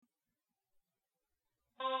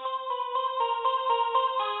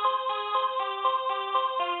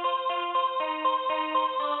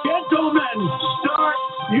Gentlemen, start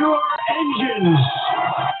your engines.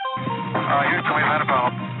 Houston, we've had a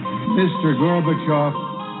problem. Mr. Gorbachev,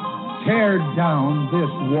 tear down this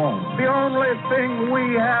wall. The only thing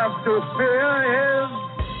we have to fear is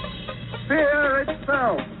fear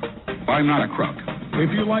itself. I'm not a crook.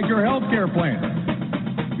 If you like your health care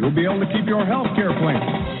plan, you'll be able to keep your health care plan.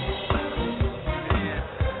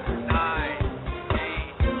 9,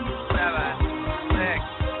 8, 7,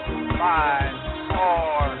 6, 5,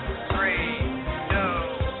 4, 3, 2,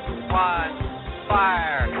 1,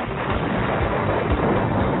 fire.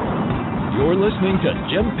 You're listening to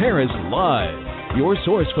Jim Paris Live, your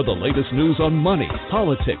source for the latest news on money,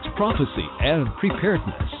 politics, prophecy, and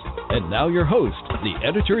preparedness. And now your host, the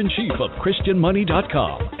editor-in-chief of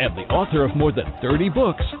ChristianMoney.com and the author of more than 30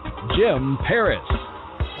 books, Jim Paris.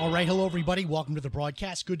 All right, hello everybody. Welcome to the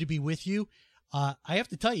broadcast. Good to be with you. I have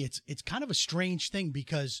to tell you, it's kind of a strange thing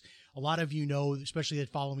because a lot of you know, especially that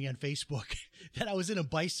follow me on Facebook, that I was in a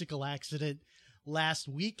bicycle accident last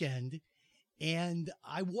weekend, and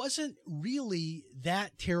I wasn't really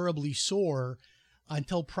that terribly sore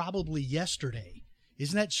until probably yesterday.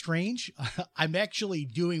 Isn't that strange? I'm actually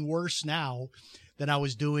doing worse now than I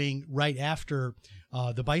was doing right after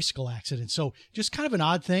the bicycle accident. So just kind of an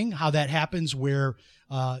odd thing how that happens where,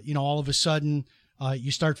 all of a sudden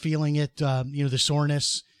you start feeling it, the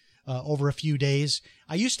soreness over a few days.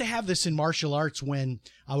 I used to have this in martial arts when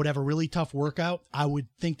I would have a really tough workout. I would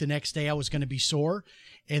think the next day I was going to be sore.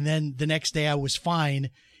 And then the next day I was fine.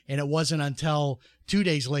 And it wasn't until 2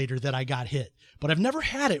 days later that I got hit. But I've never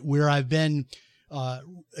had it where I've been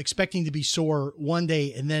expecting to be sore one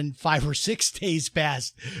day and then 5 or 6 days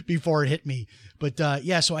passed before it hit me. But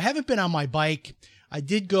so I haven't been on my bike. I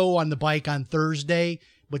did go on the bike on Thursday,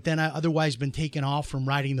 but then I otherwise been taken off from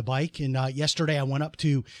riding the bike. And yesterday I went up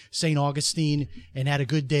to St. Augustine and had a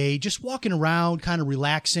good day, just walking around, kind of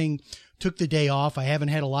relaxing, took the day off. I haven't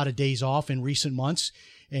had a lot of days off in recent months.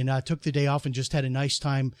 And took the day off and just had a nice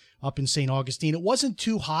time up in St. Augustine. It wasn't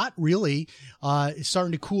too hot, really. It's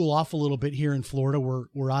starting to cool off a little bit here in Florida.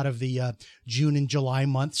 We're out of the June and July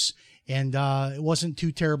months, and it wasn't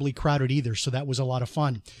too terribly crowded either, so that was a lot of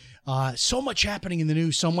fun. So much happening in the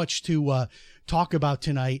news, so much to talk about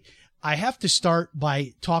tonight. I have to start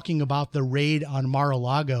by talking about the raid on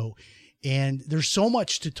Mar-A-Lago, and there's so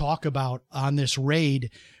much to talk about on this raid.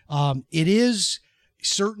 It is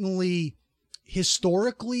certainly...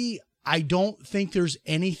 Historically, I don't think there's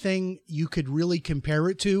anything you could really compare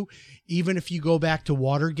it to, even if you go back to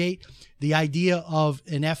Watergate. The idea of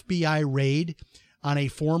an FBI raid on a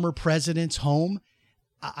former president's home,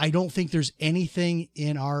 I don't think there's anything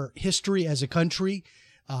in our history as a country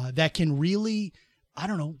that can really,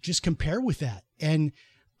 just compare with that. And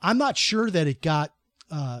I'm not sure that it got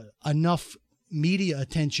enough media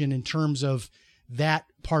attention in terms of that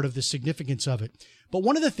part of the significance of it. But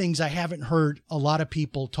one of the things I haven't heard a lot of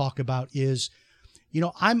people talk about is,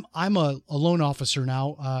 I'm a loan officer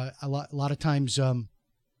now. A lot of times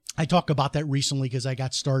I talk about that recently because I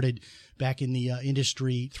got started back in the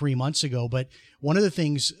industry 3 months ago. But one of the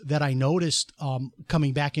things that I noticed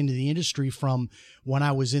coming back into the industry from when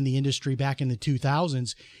I was in the industry back in the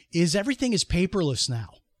 2000s is everything is paperless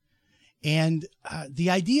now. And the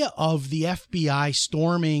idea of the FBI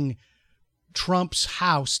storming Trump's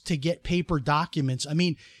house to get paper documents. I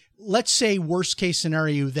mean, let's say worst case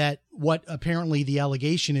scenario that what apparently the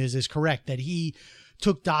allegation is correct, that he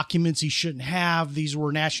took documents he shouldn't have. These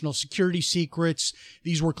were national security secrets.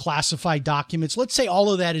 These were classified documents. Let's say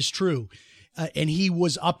all of that is true. And he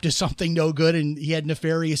was up to something no good and he had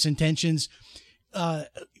nefarious intentions.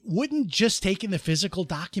 Wouldn't just taking the physical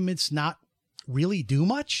documents not really do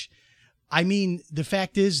much? I mean, the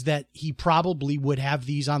fact is that he probably would have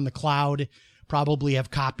these on the cloud, probably have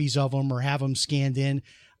copies of them or have them scanned in.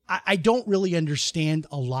 I don't really understand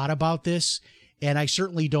a lot about this, and I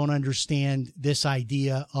certainly don't understand this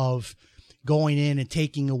idea of going in and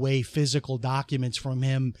taking away physical documents from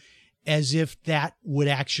him as if that would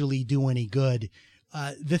actually do any good.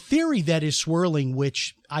 The theory that is swirling,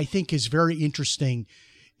 which I think is very interesting,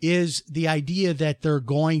 is the idea that they're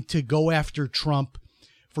going to go after Trump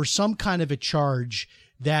for some kind of a charge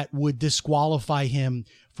that would disqualify him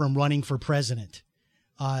from running for president.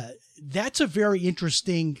 That's a very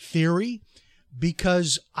interesting theory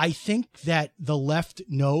because I think that the left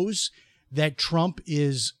knows that Trump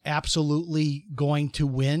is absolutely going to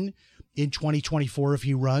win in 2024 if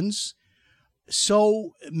he runs.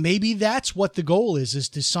 So maybe that's what the goal is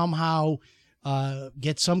to somehow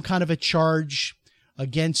get some kind of a charge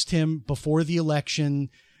against him before the election,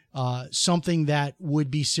 something that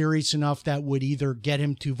would be serious enough that would either get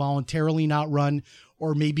him to voluntarily not run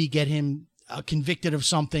or maybe get him convicted of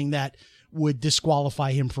something that would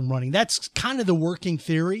disqualify him from running. That's kind of the working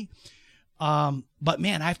theory. But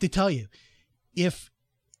man, I have to tell you, if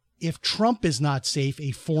Trump is not safe,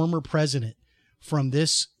 a former president, from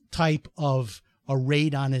this type of a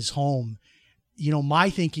raid on his home, my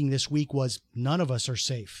thinking this week was none of us are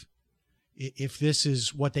safe if this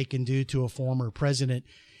is what they can do to a former president.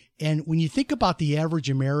 And when you think about the average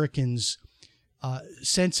American's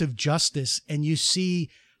sense of justice, and you see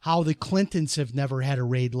how the Clintons have never had a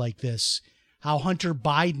raid like this, how Hunter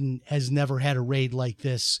Biden has never had a raid like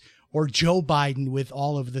this, or Joe Biden with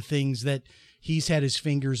all of the things that he's had his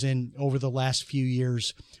fingers in over the last few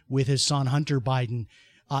years with his son, Hunter Biden,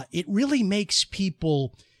 it really makes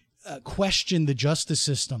people question the justice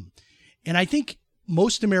system. And I think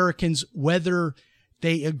most Americans, whether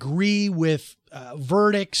they agree with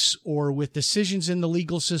verdicts or with decisions in the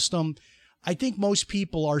legal system, I think most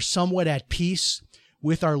people are somewhat at peace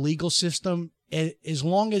with our legal system as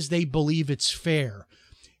long as they believe it's fair,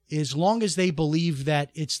 as long as they believe that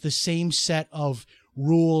it's the same set of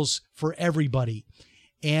rules for everybody.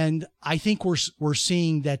 And I think we're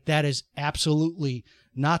seeing that is absolutely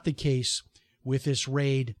not the case with this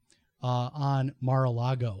raid on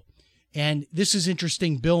Mar-A-Lago. And this is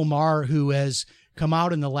interesting. Bill Maher, who has come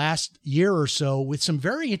out in the last year or so with some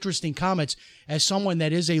very interesting comments as someone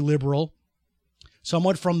that is a liberal,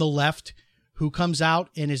 someone from the left who comes out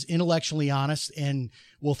and is intellectually honest and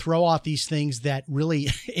will throw out these things that really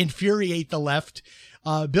infuriate the left.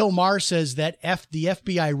 Bill Maher says that the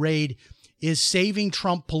FBI raid is saving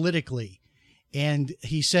Trump politically. And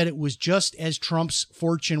he said it was just as Trump's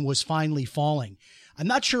fortune was finally falling. I'm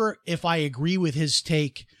not sure if I agree with his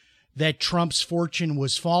take that Trump's fortune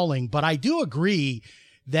was falling, but I do agree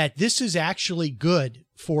that this is actually good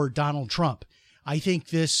for Donald Trump. I think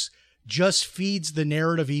this just feeds the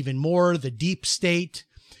narrative even more, the deep state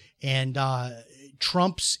and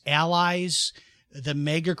Trump's allies. The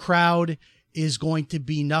mega crowd is going to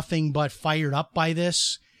be nothing but fired up by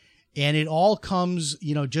this. And it all comes,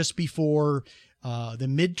 just before the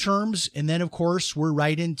midterms. And then, of course, we're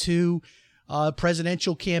right into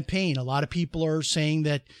presidential campaign. A lot of people are saying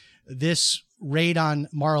that this raid on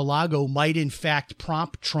Mar-a-Lago might, in fact,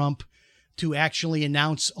 prompt Trump to actually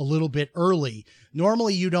announce a little bit early.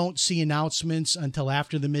 Normally, you don't see announcements until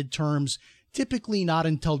after the midterms, typically not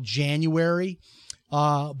until January.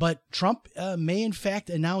 But Trump may, in fact,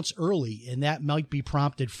 announce early, and that might be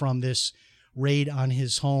prompted from this raid on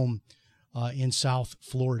his home in South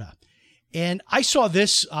Florida. And I saw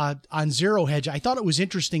this on Zero Hedge. I thought it was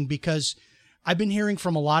interesting because I've been hearing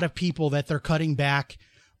from a lot of people that they're cutting back.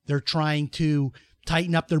 They're trying to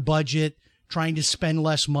tighten up their budget, trying to spend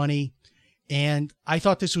less money. And I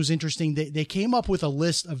thought this was interesting. They came up with a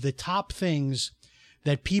list of the top things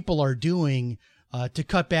that people are doing to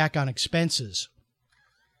cut back on expenses.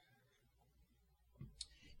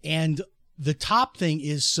 And the top thing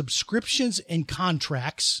is subscriptions and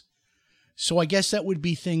contracts. So I guess that would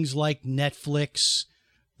be things like Netflix,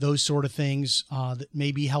 those sort of things,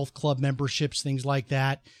 maybe health club memberships, things like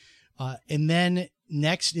that. And then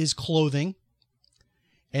next is clothing.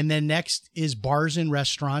 And then next is bars and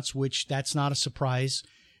restaurants, which that's not a surprise.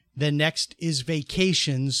 Then next is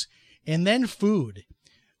vacations, and then food.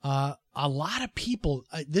 A lot of people,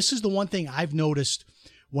 this is the one thing I've noticed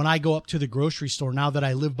when I go up to the grocery store now that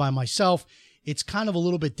I live by myself. It's kind of a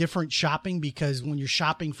little bit different shopping because when you're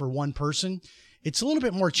shopping for one person, it's a little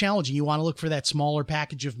bit more challenging. You want to look for that smaller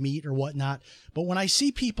package of meat or whatnot. But when I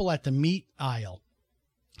see people at the meat aisle,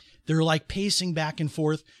 they're like pacing back and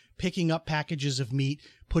forth, picking up packages of meat,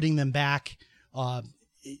 putting them back,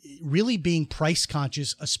 really being price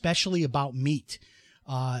conscious, especially about meat.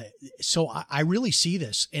 So I really see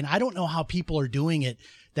this, and I don't know how people are doing it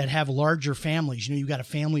that have larger families. You've got a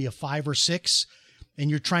family of 5 or 6, and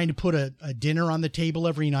you're trying to put a dinner on the table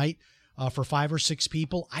every night for 5 or 6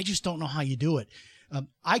 people. I just don't know how you do it.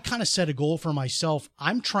 I kind of set a goal for myself.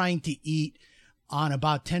 I'm trying to eat on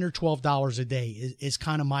about $10 or $12 a day is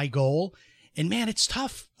kind of my goal. And man, it's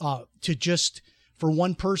tough to just for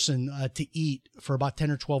one person to eat for about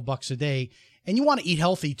 10 or 12 bucks a day. And you want to eat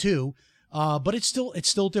healthy too. But it's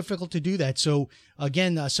still difficult to do that. So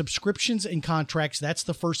again, subscriptions and contracts, that's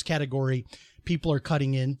the first category people are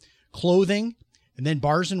cutting in. Clothing, and then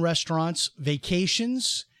bars and restaurants,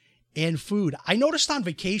 vacations, and food. I noticed on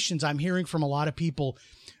vacations, I'm hearing from a lot of people,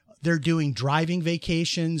 they're doing driving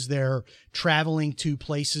vacations. They're traveling to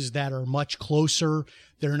places that are much closer.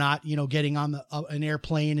 They're not, getting on an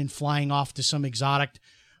airplane and flying off to some exotic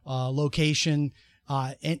location.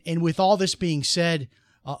 And with all this being said,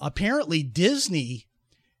 apparently Disney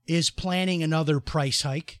is planning another price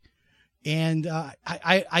hike. And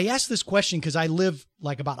I asked this question because I live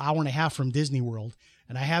like about an hour and a half from Disney World,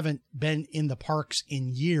 and I haven't been in the parks in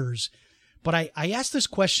years. But I asked this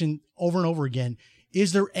question over and over again.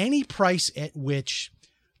 Is there any price at which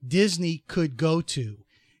Disney could go to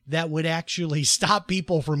that would actually stop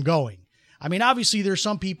people from going? I mean, obviously, there's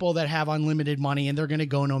some people that have unlimited money and they're going to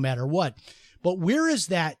go no matter what. But where is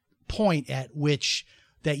that point at which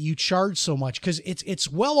that you charge so much? Because it's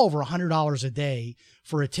well over $100 a day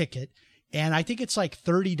for a ticket. And I think it's like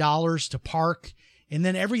 $30 to park. And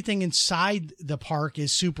then everything inside the park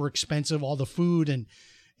is super expensive, all the food and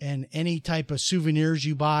any type of souvenirs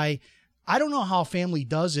you buy. I don't know how a family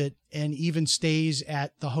does it and even stays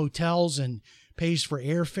at the hotels and pays for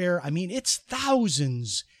airfare. I mean, it's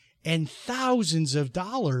thousands and thousands of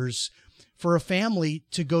dollars for a family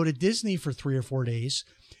to go to Disney for 3 or 4 days.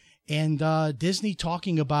 And Disney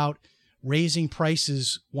talking about raising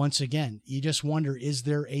prices once again. You just wonder, is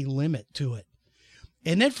there a limit to it?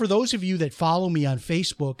 And then for those of you that follow me on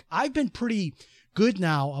Facebook, I've been pretty good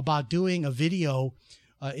now about doing a video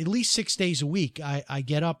at least 6 days a week. I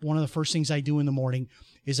get up, one of the first things I do in the morning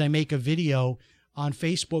is I make a video on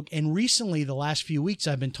Facebook. And recently, the last few weeks,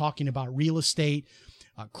 I've been talking about real estate,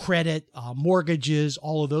 credit, mortgages,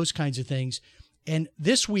 all of those kinds of things. And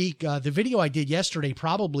this week, the video I did yesterday,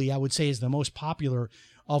 probably I would say is the most popular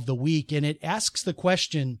of the week. And it asks the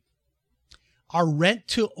question, are rent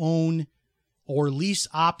to own or lease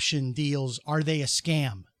option deals, are they a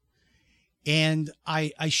scam? And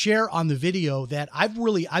I share on the video that I've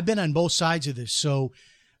been on both sides of this. So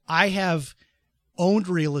I have owned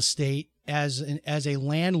real estate as a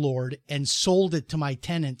landlord and sold it to my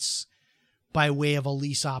tenants by way of a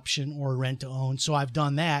lease option or rent to own. So I've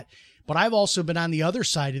done that. But I've also been on the other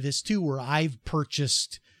side of this too, where I've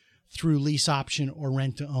purchased through lease option or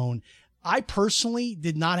rent to own. I personally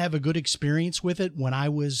did not have a good experience with it when I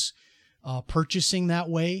was purchasing that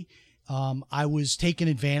way. I was taken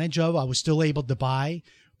advantage of. I was still able to buy,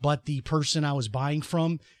 but the person I was buying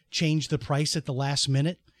from changed the price at the last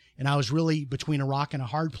minute. And I was really between a rock and a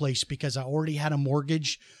hard place because I already had a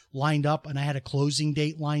mortgage lined up and I had a closing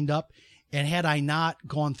date lined up. And had I not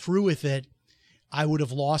gone through with it, I would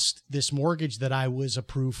have lost this mortgage that I was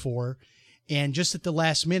approved for. And just at the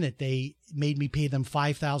last minute, they made me pay them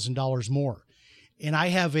 $5,000 more. And I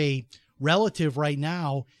have a relative right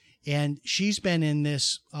now, and she's been in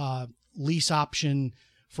this lease option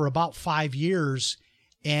for about 5 years.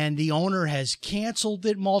 And the owner has canceled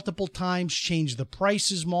it multiple times, changed the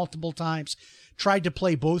prices multiple times, tried to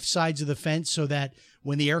play both sides of the fence so that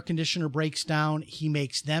when the air conditioner breaks down, he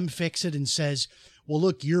makes them fix it and says, well,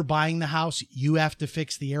 look, you're buying the house. You have to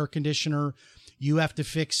fix the air conditioner. You have to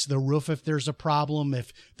fix the roof if there's a problem.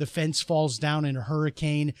 If the fence falls down in a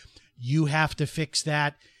hurricane, you have to fix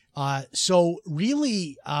that. So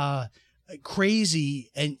really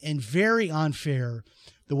crazy and very unfair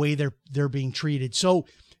the way they're being treated. So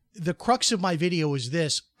the crux of my video is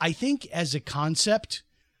this. I think as a concept,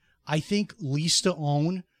 I think lease to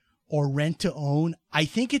own or rent to own, I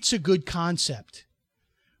think it's a good concept.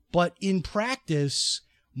 But in practice,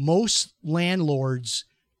 most landlords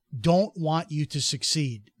don't want you to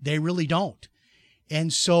succeed. They really don't.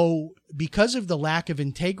 And so because of the lack of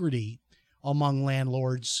integrity among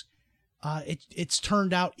landlords, it's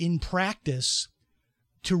turned out in practice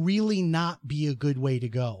to really not be a good way to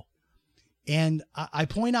go. And I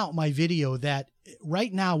point out in my video that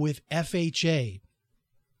right now with FHA,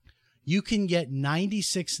 you can get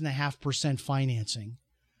 96.5% financing.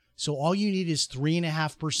 So all you need is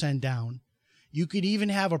 3.5% down. You could even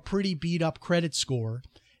have a pretty beat up credit score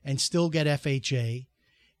and still get FHA.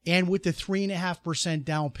 And with the 3.5%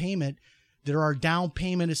 down payment, there are down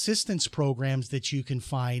payment assistance programs that you can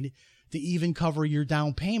find to even cover your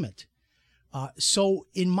down payment. So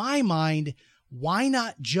in my mind, why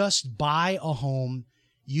not just buy a home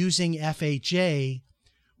using FHA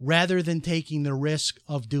rather than taking the risk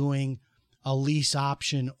of doing a lease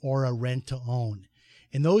option or a rent to own?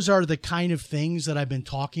 And those are the kind of things that I've been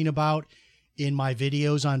talking about in my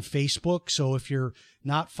videos on Facebook. So if you're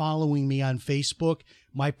not following me on Facebook,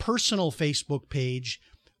 my personal Facebook page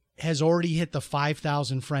has already hit the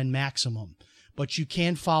 5,000 friend maximum. But you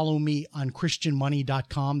can follow me on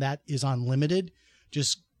christianmoney.com. That is unlimited.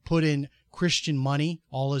 Just put in Christian Money,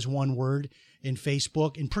 all as one word, in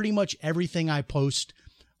Facebook. And pretty much everything I post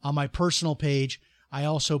on my personal page, I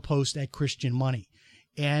also post at Christian Money.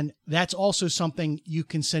 And that's also something you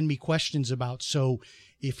can send me questions about. So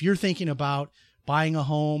if you're thinking about buying a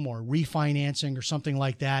home or refinancing or something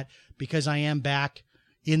like that, because I am back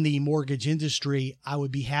in the mortgage industry, I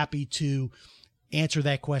would be happy to answer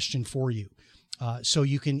that question for you. So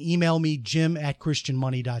you can email me,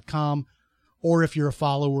 jim@christianmoney.com, or if you're a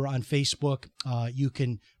follower on Facebook, you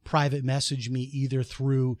can private message me either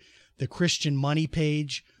through the Christian Money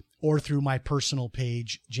page or through my personal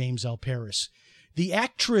page, James L. Paris. The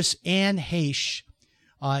actress Anne Heche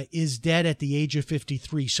is dead at the age of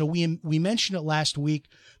 53. So we mentioned it last week,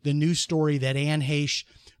 the news story that Anne Heche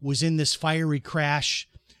was in this fiery crash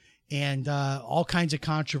and all kinds of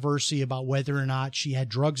controversy about whether or not she had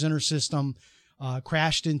drugs in her system,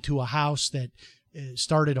 crashed into a house that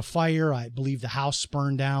started a fire. I believe the house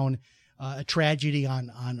burned down, a tragedy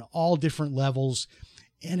on all different levels.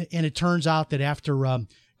 And it turns out that after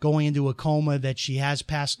going into a coma that she has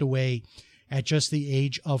passed away at just the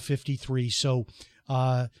age of 53. So,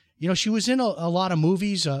 she was in a lot of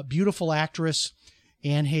movies, a beautiful actress.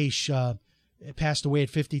 Anne Heche passed away at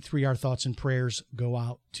 53. Our thoughts and prayers go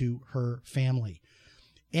out to her family.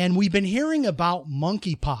 And we've been hearing about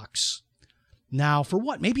monkeypox now for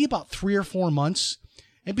maybe about 3 or 4 months.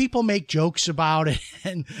 And people make jokes about it.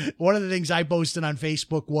 And one of the things I posted on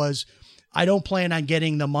Facebook was, I don't plan on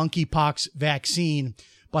getting the monkeypox vaccine,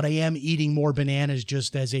 but I am eating more bananas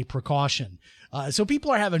just as a precaution. So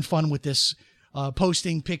people are having fun with this,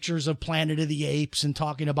 posting pictures of Planet of the Apes and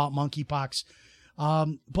talking about monkeypox.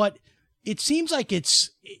 But it seems like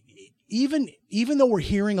it's, even though we're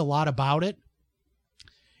hearing a lot about it,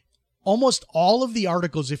 almost all of the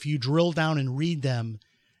articles, if you drill down and read them,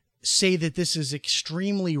 say that this is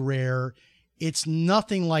extremely rare. It's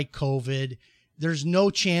nothing like COVID. There's no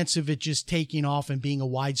chance of it just taking off and being a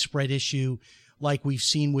widespread issue like we've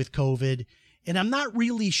seen with COVID. And I'm not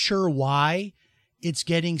really sure why it's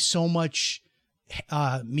getting so much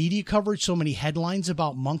media coverage, so many headlines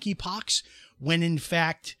about monkeypox, when in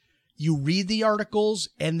fact you read the articles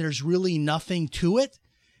and there's really nothing to it.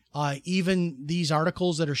 Even these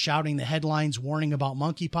articles that are shouting the headlines, warning about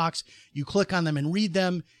monkeypox, you click on them and read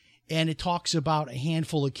them, and it talks about a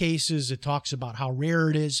handful of cases. It talks about how rare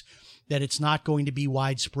it is, that it's not going to be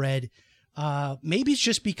widespread. Maybe it's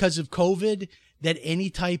just because of COVID that any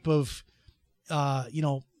type of,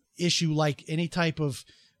 issue, like any type of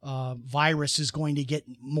virus, is going to get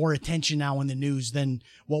more attention now in the news than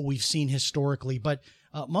what we've seen historically. But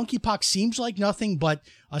monkeypox seems like nothing but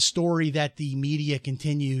a story that the media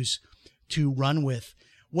continues to run with.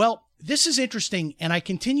 Well, this is interesting, and I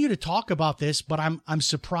continue to talk about this, but I'm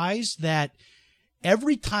surprised that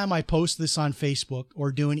every time I post this on Facebook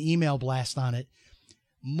or do an email blast on it,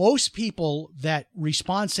 most people that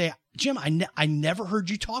respond say, Jim, I never heard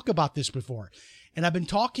you talk about this before. And I've been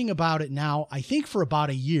talking about it now, I think, for about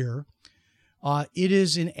a year. It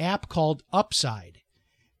is an app called Upside.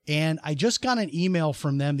 And I just got an email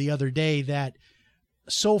from them the other day that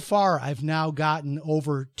so far I've now gotten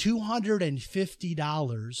over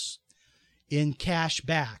 $250 in cash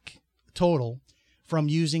back total from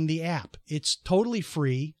using the app. It's totally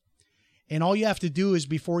free. And all you have to do is,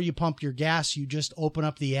 before you pump your gas, you just open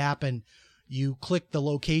up the app and you click the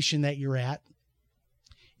location that you're at.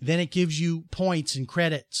 Then it gives you points and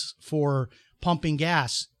credits for pumping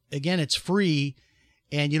gas. Again, it's free,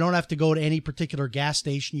 and you don't have to go to any particular gas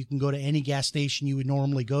station. You can go to any gas station you would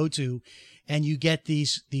normally go to, and you get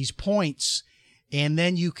these points, and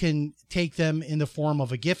then you can take them in the form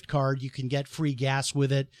of a gift card. You can get free gas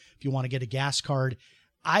with it if you want to get a gas card.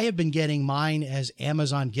 I have been getting mine as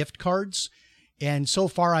Amazon gift cards, and so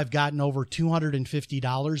far I've gotten over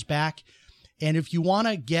 $250 back. And if you want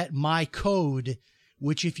to get my code,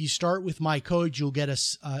 which if you start with my code, you'll get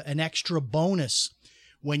an extra bonus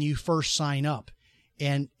when you first sign up.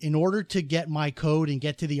 And in order to get my code and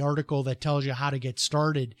get to the article that tells you how to get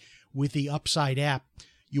started with the Upside app,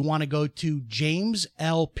 you want to go to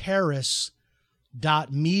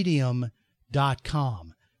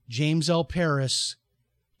jameslparis.medium.com.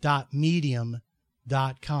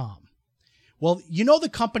 jameslparis.medium.com. Well, you know the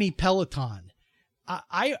company Peloton.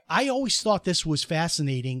 I always thought this was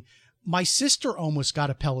fascinating. My sister almost got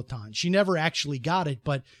a Peloton. She never actually got it,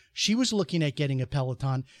 but she was looking at getting a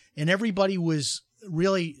Peloton, and everybody was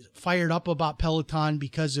really fired up about Peloton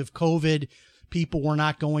because of COVID. People were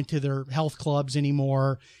not going to their health clubs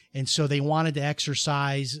anymore, and so they wanted to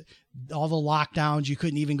exercise. All the lockdowns, you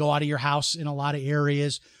couldn't even go out of your house in a lot of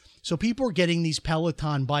areas. So people were getting these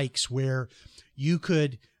Peloton bikes where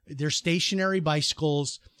they're stationary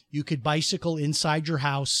bicycles. You could bicycle inside your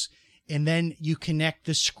house, and then you connect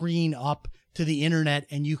the screen up to the internet,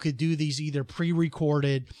 and you could do these either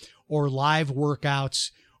pre-recorded or live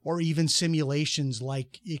workouts, or even simulations.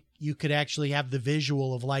 Like you could actually have the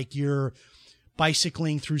visual of like you're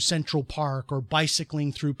bicycling through Central Park or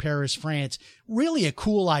bicycling through Paris, France. Really a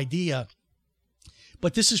cool idea.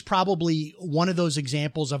 But this is probably one of those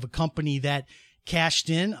examples of a company that cashed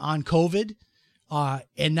in on COVID,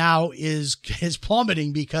 and now is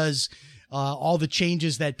plummeting because all the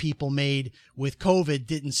changes that people made with COVID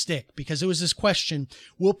didn't stick. Because there was this question,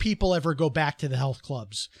 will people ever go back to the health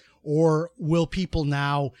clubs? Or will people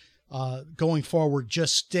now, going forward,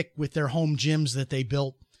 just stick with their home gyms that they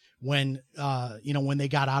built when they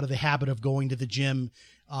got out of the habit of going to the gym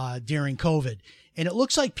during COVID? And it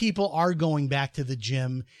looks like people are going back to the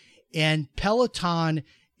gym, and Peloton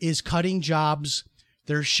is cutting jobs.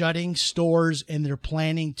 They're shutting stores, and they're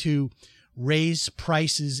planning to raise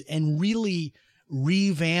prices and really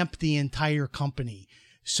revamp the entire company.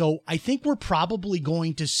 So I think we're probably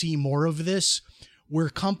going to see more of this, where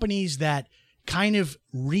companies that kind of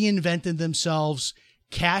reinvented themselves,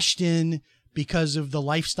 cashed in because of the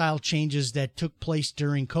lifestyle changes that took place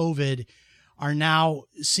during COVID, are now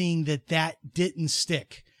seeing that didn't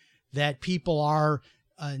stick, that people are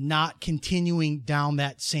not continuing down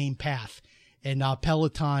that same path. And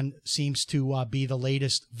Peloton seems to be the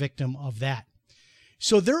latest victim of that.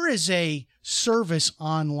 So there is a service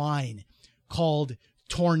online called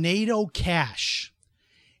Tornado Cash,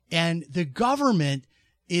 and the government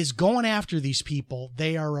is going after these people.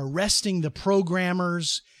 They are arresting the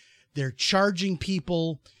programmers. They're charging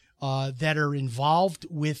people that are involved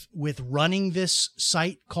with running this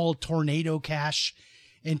site called Tornado Cash.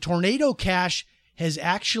 And Tornado Cash has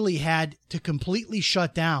actually had to completely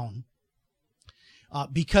shut down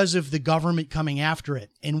because of the government coming after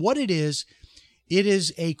it. And what it is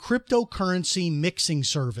a cryptocurrency mixing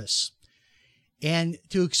service. And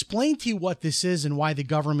to explain to you what this is and why the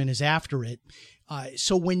government is after it,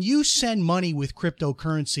 so when you send money with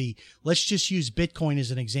cryptocurrency, let's just use Bitcoin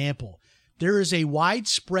as an example. There is a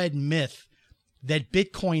widespread myth that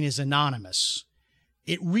Bitcoin is anonymous.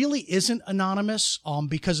 It really isn't anonymous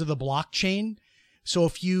because of the blockchain. So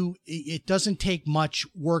it doesn't take much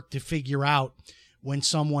work to figure out when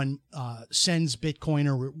someone sends Bitcoin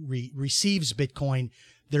or receives Bitcoin.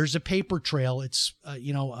 There's a paper trail. It's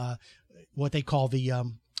what they call the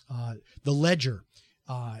ledger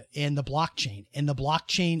and the blockchain. And the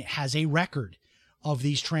blockchain has a record of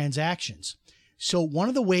these transactions. So one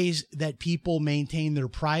of the ways that people maintain their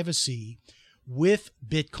privacy with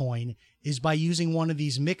Bitcoin is by using one of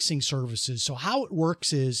these mixing services. So how it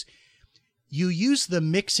works is you use the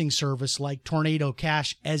mixing service like Tornado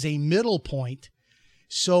Cash as a middle point.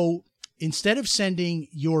 So instead of sending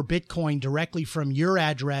your Bitcoin directly from your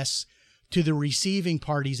address to the receiving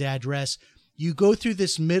party's address, you go through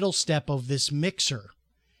this middle step of this mixer.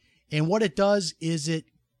 And what it does is it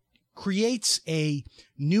creates a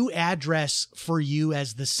new address for you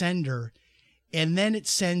as the sender, and then it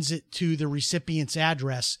sends it to the recipient's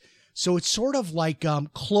address. So it's sort of like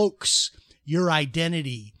cloaks your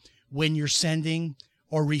identity when you're sending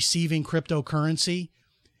or receiving cryptocurrency.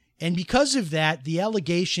 And because of that, the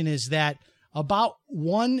allegation is that about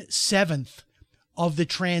 1/7 of the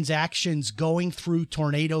transactions going through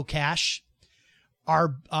Tornado Cash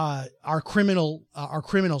are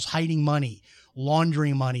criminals hiding money,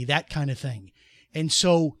 laundering money, that kind of thing. And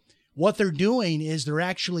so what they're doing is they're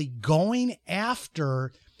actually going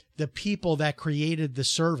after the people that created the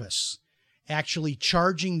service, actually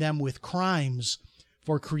charging them with crimes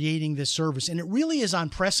for creating this service. And it really is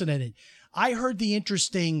unprecedented. I heard the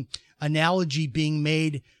interesting analogy being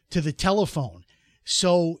made to the telephone.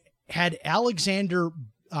 So had Alexander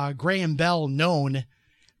Graham Bell known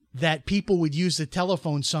that people would use the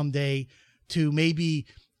telephone someday to maybe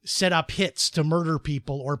set up hits to murder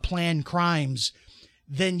people or plan crimes,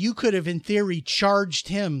 then you could have, in theory, charged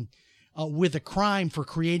him with a crime for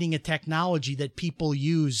creating a technology that people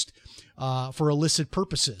used for illicit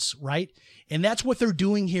purposes, right? And that's what they're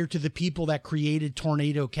doing here to the people that created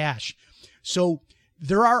Tornado Cash. So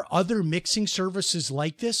there are other mixing services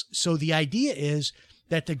like this. So the idea is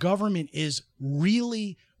that the government is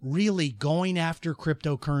really, really going after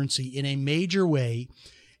cryptocurrency in a major way.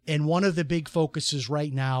 And one of the big focuses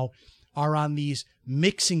right now are on these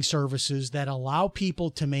mixing services that allow people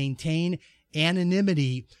to maintain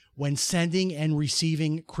anonymity when sending and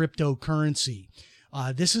receiving cryptocurrency.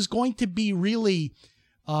 This is going to be really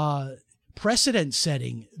precedent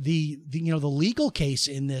setting, the legal case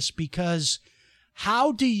in this, because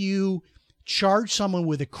how do you charge someone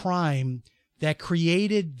with a crime that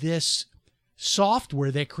created this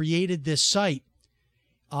software, that created this site,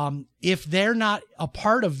 if they're not a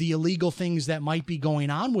part of the illegal things that might be going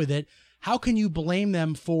on with it? How can you blame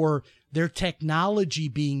them for their technology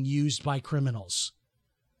being used by criminals?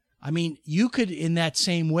 I mean, you could, in that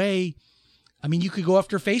same way, you could go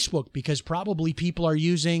after Facebook, because probably people are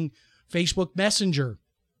using Facebook Messenger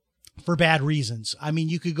for bad reasons. I mean,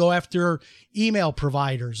 you could go after email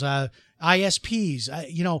providers, ISPs.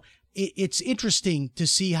 It's interesting to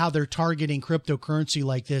see how they're targeting cryptocurrency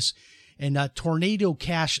like this. And Tornado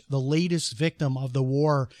Cash, the latest victim of the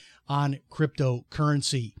war on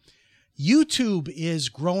cryptocurrency. YouTube is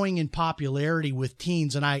growing in popularity with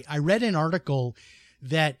teens. And I read an article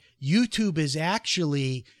that YouTube is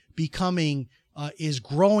actually is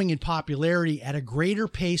growing in popularity at a greater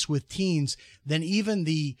pace with teens than even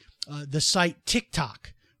the site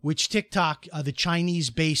TikTok, which TikTok, the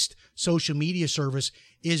Chinese-based social media service,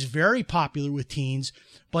 is very popular with teens,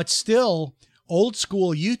 but still old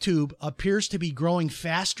school YouTube appears to be growing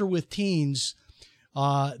faster with teens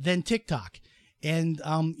than TikTok. And,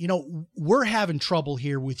 we're having trouble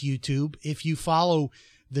here with YouTube. If you follow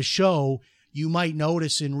the show, you might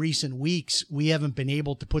notice in recent weeks, we haven't been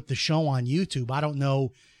able to put the show on YouTube. I don't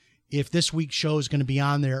know if this week's show is going to be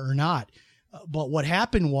on there or not. But what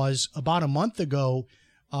happened was about a month ago,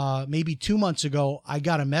 maybe 2 months ago, I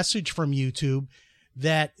got a message from YouTube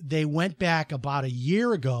that they went back about a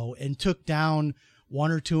year ago and took down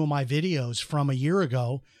one or two of my videos from a year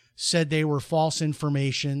ago, said they were false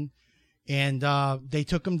information, and they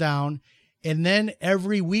took them down. And then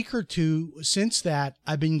every week or two since that,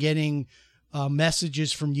 I've been getting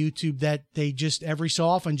messages from YouTube that they just every so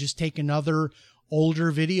often just take another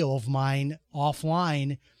older video of mine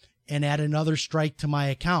offline and add another strike to my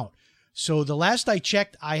account. So the last I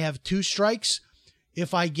checked, I have 2 strikes.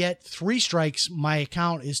 If I get 3 strikes, my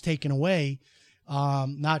account is taken away.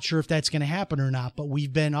 Not sure if that's going to happen or not, but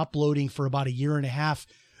we've been uploading for about a year and a half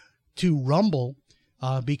to Rumble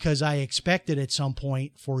because I expected at some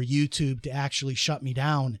point for YouTube to actually shut me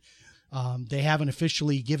down. They haven't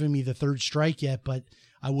officially given me the 3rd strike yet, but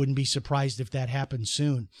I wouldn't be surprised if that happens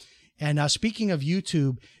soon. And speaking of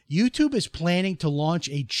YouTube, YouTube is planning to launch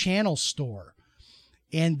a channel store.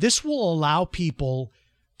 And this will allow people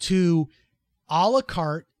to a la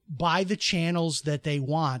carte buy the channels that they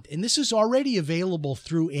want. And this is already available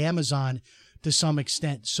through Amazon to some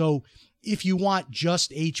extent. So if you want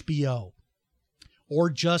just HBO or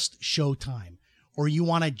just Showtime, or you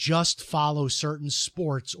want to just follow certain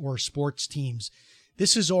sports or sports teams,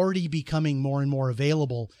 this is already becoming more and more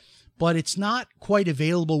available, but it's not quite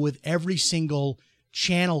available with every single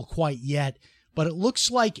channel quite yet. But it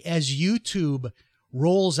looks like as YouTube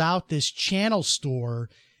rolls out this channel store,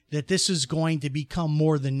 that this is going to become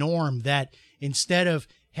more the norm, that instead of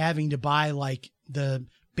having to buy like the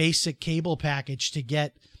basic cable package to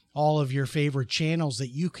get all of your favorite channels, that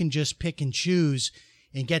you can just pick and choose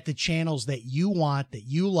and get the channels that you want, that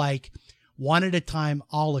you like, one at a time,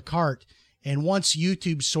 a la carte. And once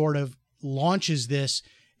YouTube sort of launches this,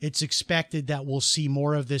 it's expected that we'll see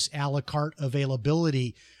more of this a la carte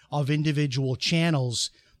availability of individual channels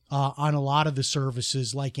on a lot of the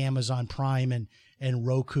services like Amazon Prime and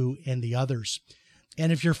Roku and the others.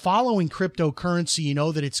 And if you're following cryptocurrency, you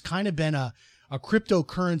know that it's kind of been a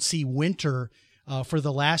cryptocurrency winter for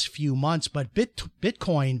the last few months, but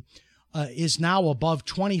Bitcoin is now above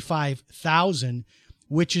 25,000,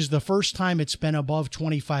 which is the first time it's been above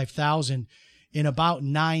 25,000 in about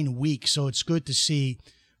 9 weeks. So it's good to see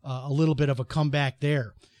a little bit of a comeback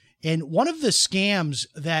there. And one of the scams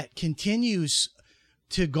that continues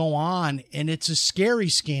to go on, and it's a scary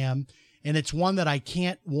scam, and it's one that I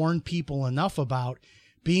can't warn people enough about,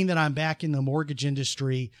 being that I'm back in the mortgage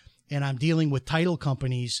industry and I'm dealing with title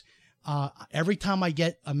companies. Every time I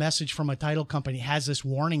get a message from a title company, it has this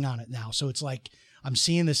warning on it now. So it's like I'm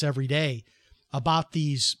seeing this every day about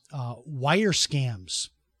these wire scams.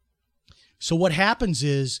 So what happens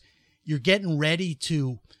is you're getting ready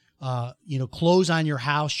to close on your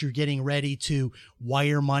house. You're getting ready to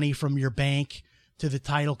wire money from your bank to the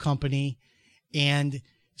title company. And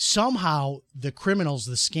somehow the criminals,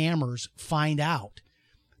 the scammers, find out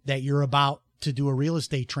that you're about to do a real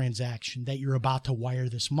estate transaction, that you're about to wire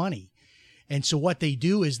this money. And so what they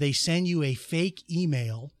do is they send you a fake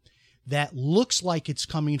email that looks like it's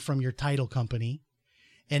coming from your title company,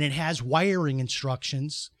 and it has wiring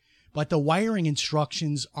instructions, but the wiring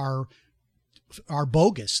instructions are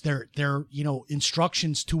bogus. They're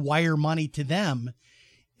instructions to wire money to them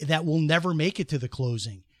that will never make it to the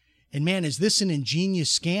closing. And man, is this an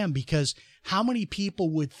ingenious scam? Because how many people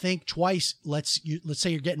would think twice? Let's say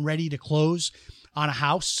you're getting ready to close on a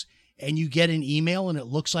house and you get an email and it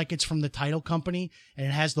looks like it's from the title company and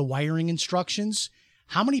it has the wiring instructions.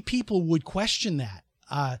 How many people would question that?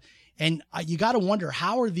 And you got to wonder,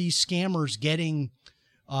 how are these scammers getting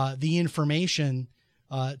the information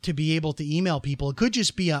to be able to email people? It could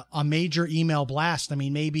just be a major email blast. I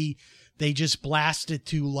mean, maybe they just blast it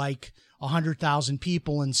to like 100,000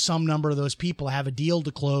 people, and some number of those people have a deal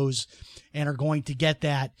to close and are going to get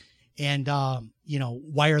that and,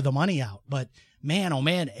 wire the money out. But man, oh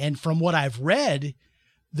man. And from what I've read,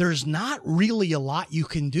 there's not really a lot you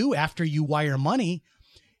can do after you wire money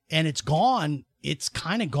and it's gone. It's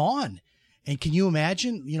kind of gone. And can you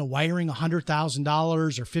imagine, wiring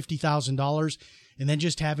 $100,000 or $50,000 and then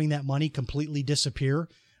just having that money completely disappear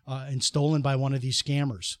and stolen by one of these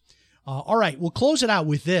scammers? All right, we'll close it out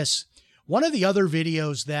with this. One of the other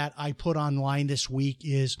videos that I put online this week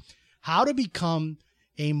is how to become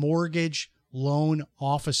a mortgage loan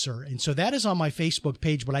officer. And so that is on my Facebook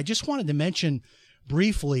page, but I just wanted to mention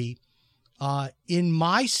briefly, in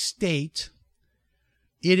my state,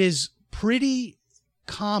 it is pretty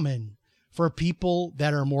common for people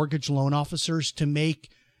that are mortgage loan officers to make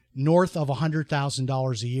north of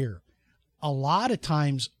 $100,000 a year. A lot of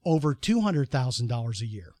times over $200,000 a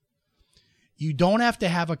year. You don't have to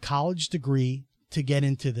have a college degree to get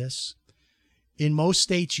into this. In most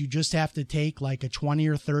states, you just have to take like a 20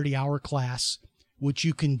 or 30 hour class, which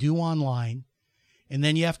you can do online. And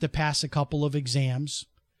then you have to pass a couple of exams.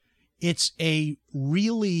 It's a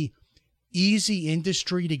really easy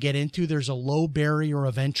industry to get into. There's a low barrier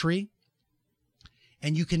of entry.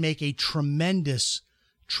 And you can make a tremendous,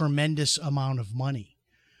 tremendous amount of money.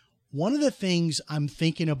 One of the things I'm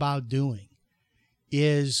thinking about doing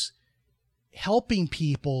is helping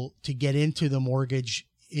people to get into the mortgage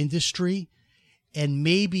industry and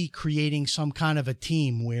maybe creating some kind of a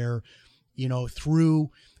team where, through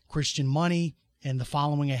Christian Money and the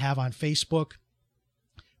following I have on Facebook,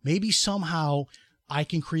 maybe somehow I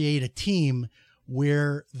can create a team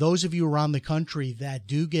where those of you around the country that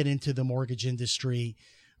do get into the mortgage industry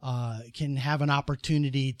can have an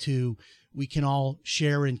opportunity we can all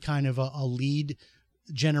share in kind of a lead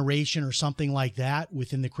generation or something like that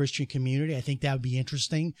within the Christian community. I think that would be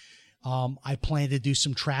interesting. I plan to do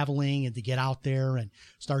some traveling and to get out there and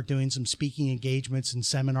start doing some speaking engagements and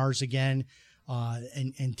seminars again,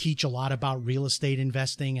 and teach a lot about real estate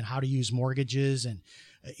investing and how to use mortgages. And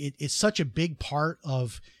it's such a big part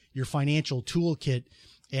of your financial toolkit.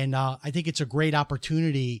 And I think it's a great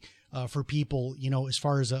opportunity for people, as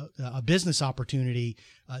far as a business opportunity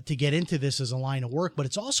to get into this as a line of work. But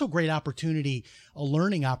it's also a great opportunity, a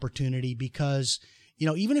learning opportunity, because,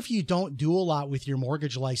 even if you don't do a lot with your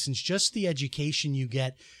mortgage license, just the education you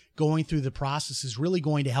get going through the process is really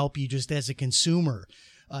going to help you just as a consumer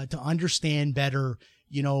to understand better,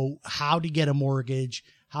 how to get a mortgage,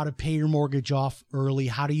 how to pay your mortgage off early,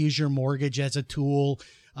 how to use your mortgage as a tool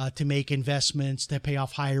to make investments, to pay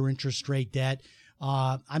off higher interest rate debt.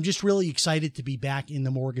 I'm just really excited to be back in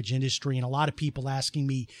the mortgage industry, and a lot of people asking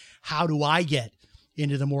me, how do I get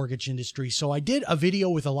into the mortgage industry? So I did a video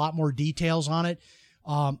with a lot more details on it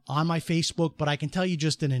on my Facebook, but I can tell you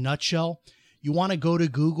just in a nutshell, you want to go to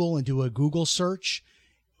Google and do a Google search.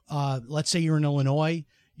 Let's say you're in Illinois.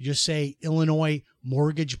 You just say Illinois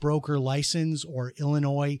mortgage broker license or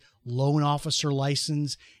Illinois loan officer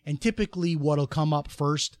license. And typically what'll come up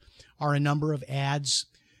first are a number of ads.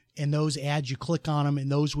 And those ads, you click on them,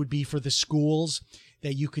 and those would be for the schools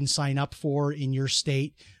that you can sign up for in your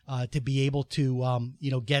state to be able to,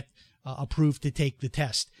 get approved to take the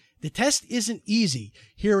test. The test isn't easy.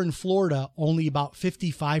 Here in Florida, only about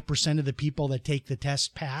 55% of the people that take the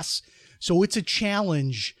test pass. So it's a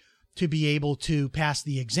challenge to be able to pass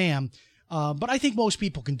the exam. But I think most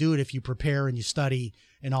people can do it if you prepare and you study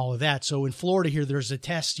and all of that. So in Florida here, there's a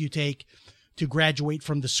test you take to graduate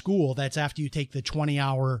from the school. That's after you take the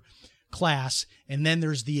 20-hour class. And then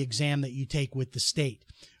there's the exam that you take with the state,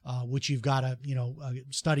 which you've got to,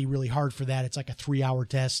 study really hard for that. It's like a 3-hour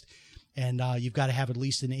test. And you've got to have at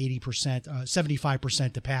least an 80%,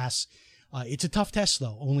 75% to pass. It's a tough test,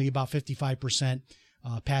 though. Only about 55%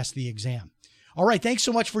 pass the exam. All right. Thanks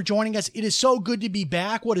so much for joining us. It is so good to be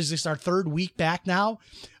back. What is this, our third week back now?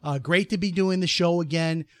 Great to be doing the show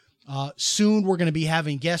again. Soon we're going to be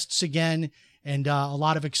having guests again, and a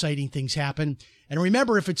lot of exciting things happen. And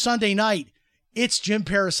remember, if it's Sunday night, it's Jim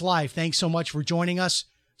Paris Live. Thanks so much for joining us.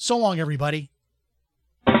 So long, everybody.